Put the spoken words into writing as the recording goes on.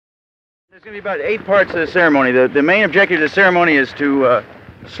There's going to be about 8 parts of the ceremony. The main objective of the ceremony is to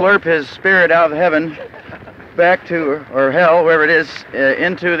slurp his spirit out of heaven back to, or hell, wherever it is,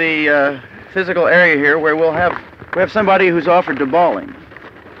 into the physical area here, where we have somebody who's offered to balling.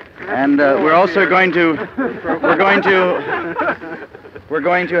 And we're also going to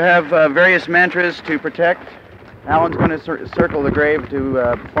have various mantras to protect. Alan's going to circle the grave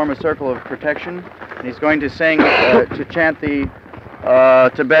to form a circle of protection. And he's going to sing, to chant the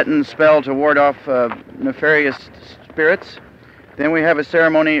Tibetan spell to ward off nefarious spirits. Then we have a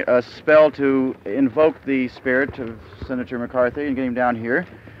ceremony, a spell to invoke the spirit of Senator McCarthy and get him down here.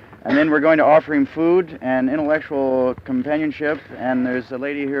 And then we're going to offer him food and intellectual companionship, and there's a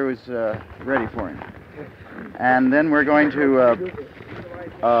lady here who's ready for him. And then we're going to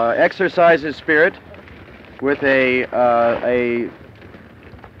exorcise his spirit with a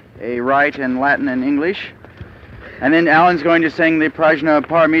rite in Latin and English. And then Alan's going to sing the Prajna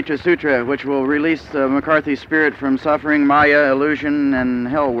Paramita Sutra, which will release the McCarthy spirit from suffering, Maya, illusion, and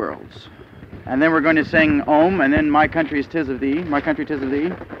hell worlds. And then we're going to sing Om, and then My Country 'Tis of Thee, My Country 'Tis of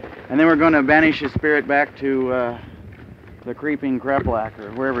Thee. And then we're going to banish his spirit back to the creeping Kreplach, or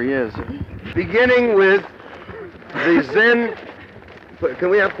wherever he is. Beginning with the Zen, can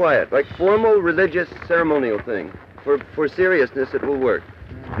we have quiet? Like formal religious ceremonial thing. For seriousness, it will work.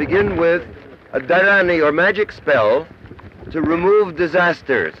 Begin with a dharani, or magic spell, to remove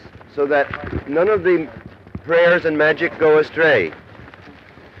disasters, so that none of the prayers and magic go astray.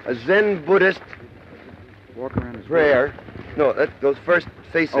 A Zen Buddhist prayer. No, that goes first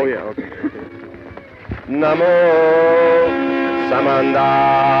facing. Oh, yeah, okay. Namo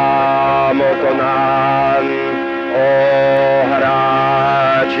Samanda Mokonan Oharachi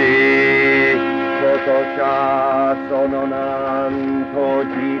Kotocha Sononan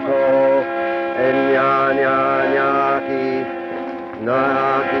Tojito Enyanyanyaki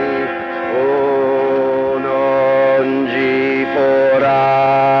Naki Ononji Fora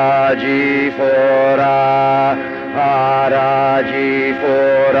Jifora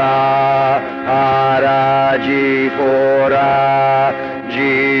Arajifora Arajifora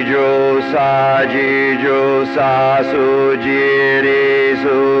Jijusa Sujiri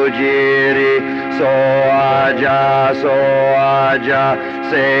Sujiri Soaja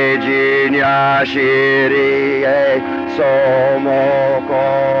Sejinya Shiri Somoko.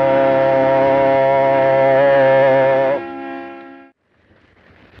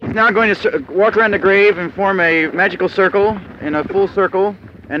 He's now going to walk around the grave and form a magical circle, in a full circle,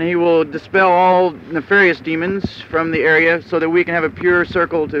 and he will dispel all nefarious demons from the area so that we can have a pure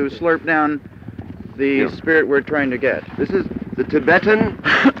circle to slurp down the spirit we're trying to get. This is the Tibetan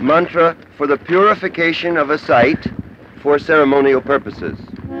mantra for the purification of a site for ceremonial purposes.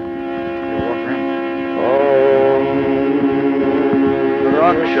 Om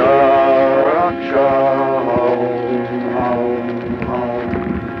Raksha Raksha Om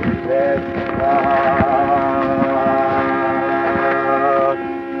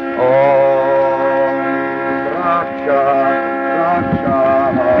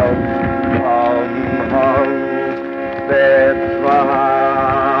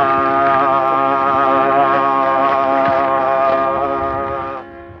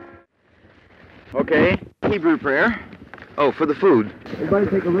Okay, Hebrew prayer. Oh, for the food. Everybody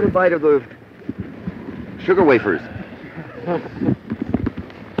take a little bite of the sugar wafers.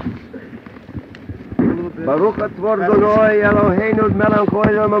 Baruch Adonai Eloheinu melech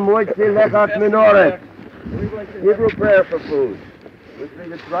haolam hamotzei lechat minoret. Hebrew prayer for food. We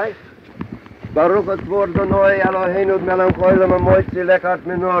think it's right? Baruch Adonai Eloheinu melech haolam hamotzei lechat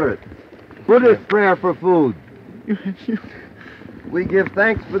minoret. Buddhist prayer for food. We give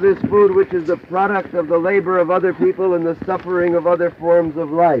thanks for this food, which is the product of the labor of other people and the suffering of other forms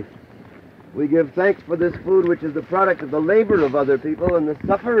of life. We give thanks for this food, which is the product of the labor of other people and the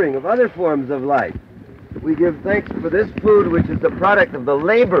suffering of other forms of life. We give thanks for this food, which is the product of the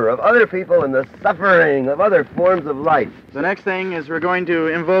labor of other people and the suffering of other forms of life. The next thing is we're going to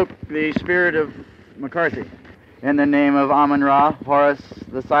invoke the spirit of McCarthy. In the name of Amun-Ra, Horus,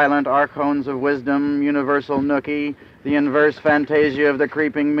 the silent archons of wisdom, universal Nookie, the inverse fantasia of the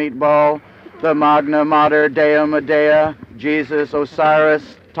creeping meatball, the Magna Mater Dea Medea, Jesus,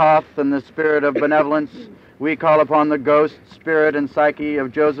 Osiris, Thoth, and the spirit of benevolence, we call upon the ghost, spirit, and psyche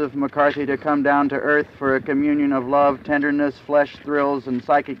of Joseph McCarthy to come down to earth for a communion of love, tenderness, flesh thrills, and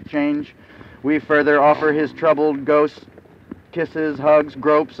psychic change. We further offer his troubled ghost kisses, hugs,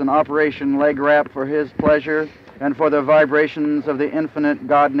 gropes, and Operation Leg Wrap for his pleasure and for the vibrations of the infinite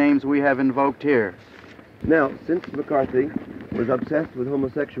God names we have invoked here. Now, since McCarthy was obsessed with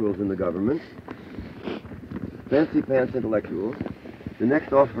homosexuals in the government, fancy pants intellectuals, the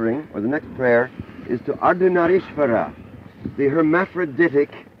next offering, or the next prayer, is to Ardhanarishvara, the hermaphroditic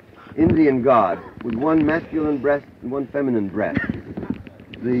Indian god, with one masculine breast and one feminine breast.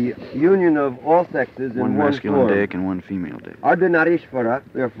 The union of all sexes in one masculine form. dick and one female dick. Ardhanarishvara,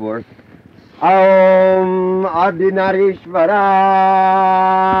 therefore, Aum Ardhanarishvara,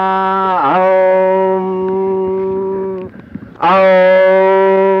 Aum,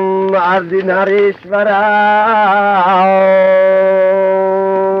 Aum Ardhanarishvara,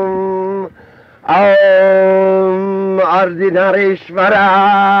 Aum, Aum Ardhanarishvara,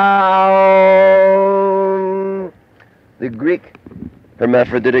 Aum. The Greek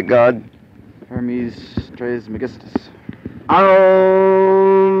hermaphroditic god, Hermes Trismegistus.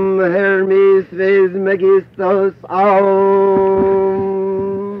 Aum Hermes Trismegistus, Aum,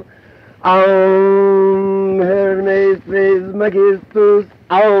 Aum Hermes Trismegistus,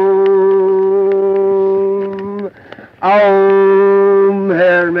 Aum, Aum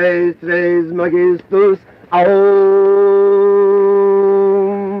Hermes Trismegistus,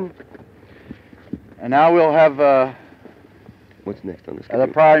 Aum. And now we'll have What's next on this? the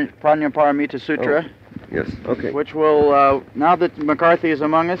Prajnaparamita Sutra, Yes, okay. which will, now that McCarthy is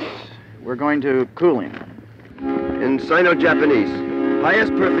among us, we're going to cool him. In Sino-Japanese,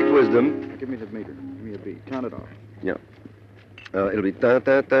 highest perfect wisdom. Give me the meter. Give me a beat. Count it off. Yeah. It'll be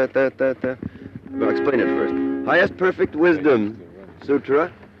ta-ta-ta-ta-ta-ta. I'll explain it first. Highest perfect wisdom,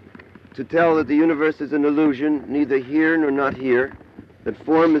 Sutra, to tell that the universe is an illusion, neither here nor not here, that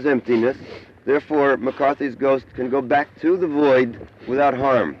form is emptiness. Therefore, McCarthy's ghost can go back to the void without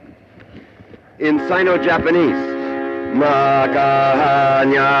harm. In Sino-Japanese,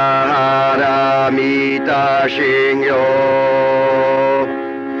 Makahanya-haramita shingyo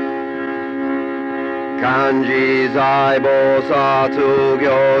Kanji zaibo satsu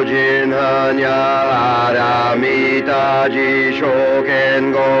gyojin hanya-haramita jishoken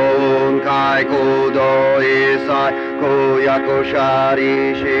goun kai kudo isai kuyaku shari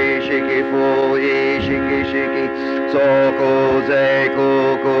shishiki fui shiki shiki Soko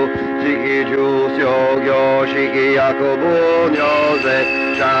zeikuku shiki jusyo gyo shiki yakubu nyoze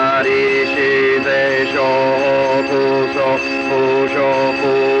shari shize shoku so fusho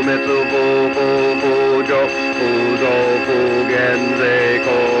fumetsu fuku fujo fuzo fugenze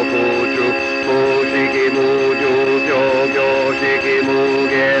kofuchu fushiki muju gyogyo shiki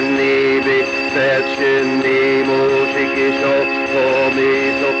mugen nibi fetshin nimu shiki sho komi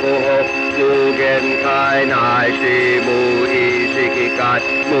sokoho mugen kai nai shimu ishiki kai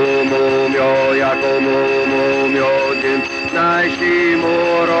mumu myo yako mumu myo jin nai shimu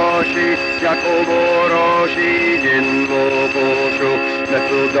roshi yako moroshi jin mokoshu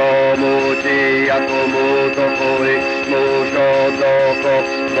metsu domuchi yako mutokoi musho doko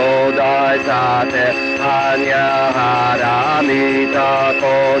godai sate hanya haramita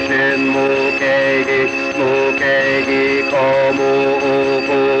koshin mukegi mukegi komu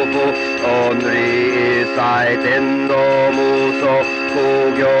ukufu onri isai tendo muso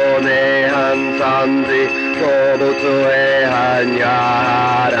kugyo nehan sanzi shobutsu e hanya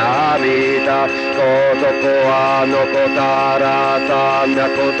haramita kotoko anoko tara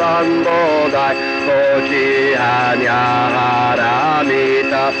samyaku sambodai kochi hanya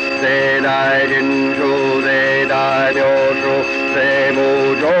haramita sedai jinshu sedai ryoshu semu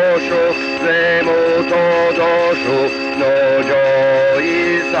joshu semu todoshu nojo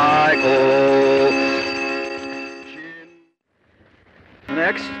isai ko.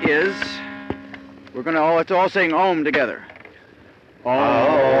 Next is, we're going to all sing Om together.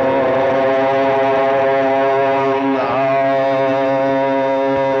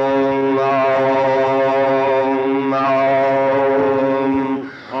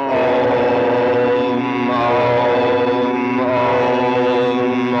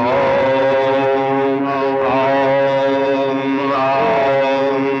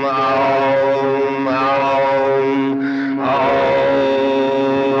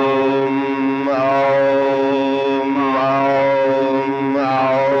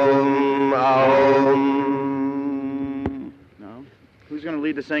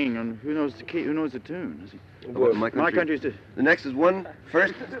 The singing, and who knows the key? Who knows the tune? Well, my country's the next is one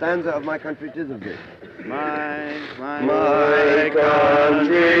first stanza of My Country 'Tis of Thee. My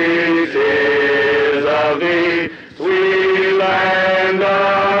country 'tis of thee, sweet land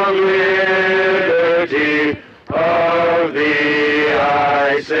of liberty, of thee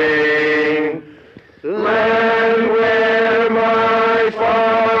I sing. Land where my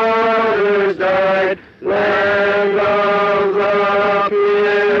fathers died, land of the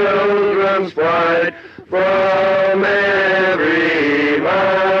pilgrim's pride, from every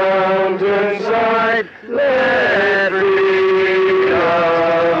mountainside, let freedom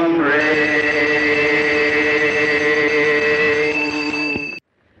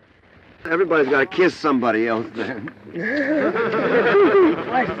Somebody's got to kiss somebody else there.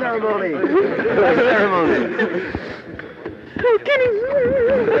 Flash ceremony. Flash ceremony.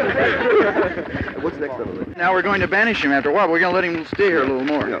 What's next on the list? Now we're going to banish him after a while. We're going to let him stay here a little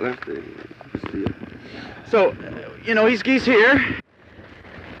more. Yeah, let's see. So, you know, he's here.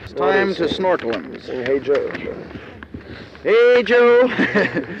 It's time to snorkel him. Saying, hey, Joe. Hey, Joe.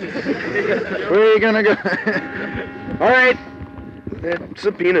 Where are you going to go? All right. That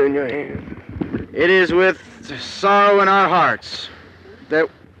subpoena in your hand. It is with sorrow in our hearts that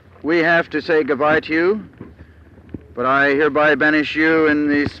we have to say goodbye to you, but I hereby banish you in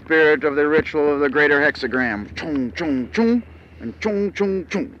the spirit of the ritual of the greater hexagram. Chung, chung, chung, and chung, chung,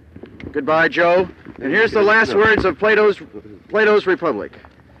 chung. Goodbye, Joe. And here's the last words of Plato's Republic.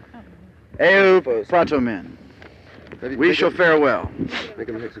 Eu pratomen. We shall farewell. Make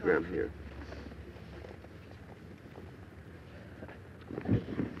him a hexagram here.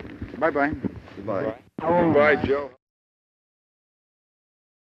 Bye-bye. Goodbye. Bye, Joe.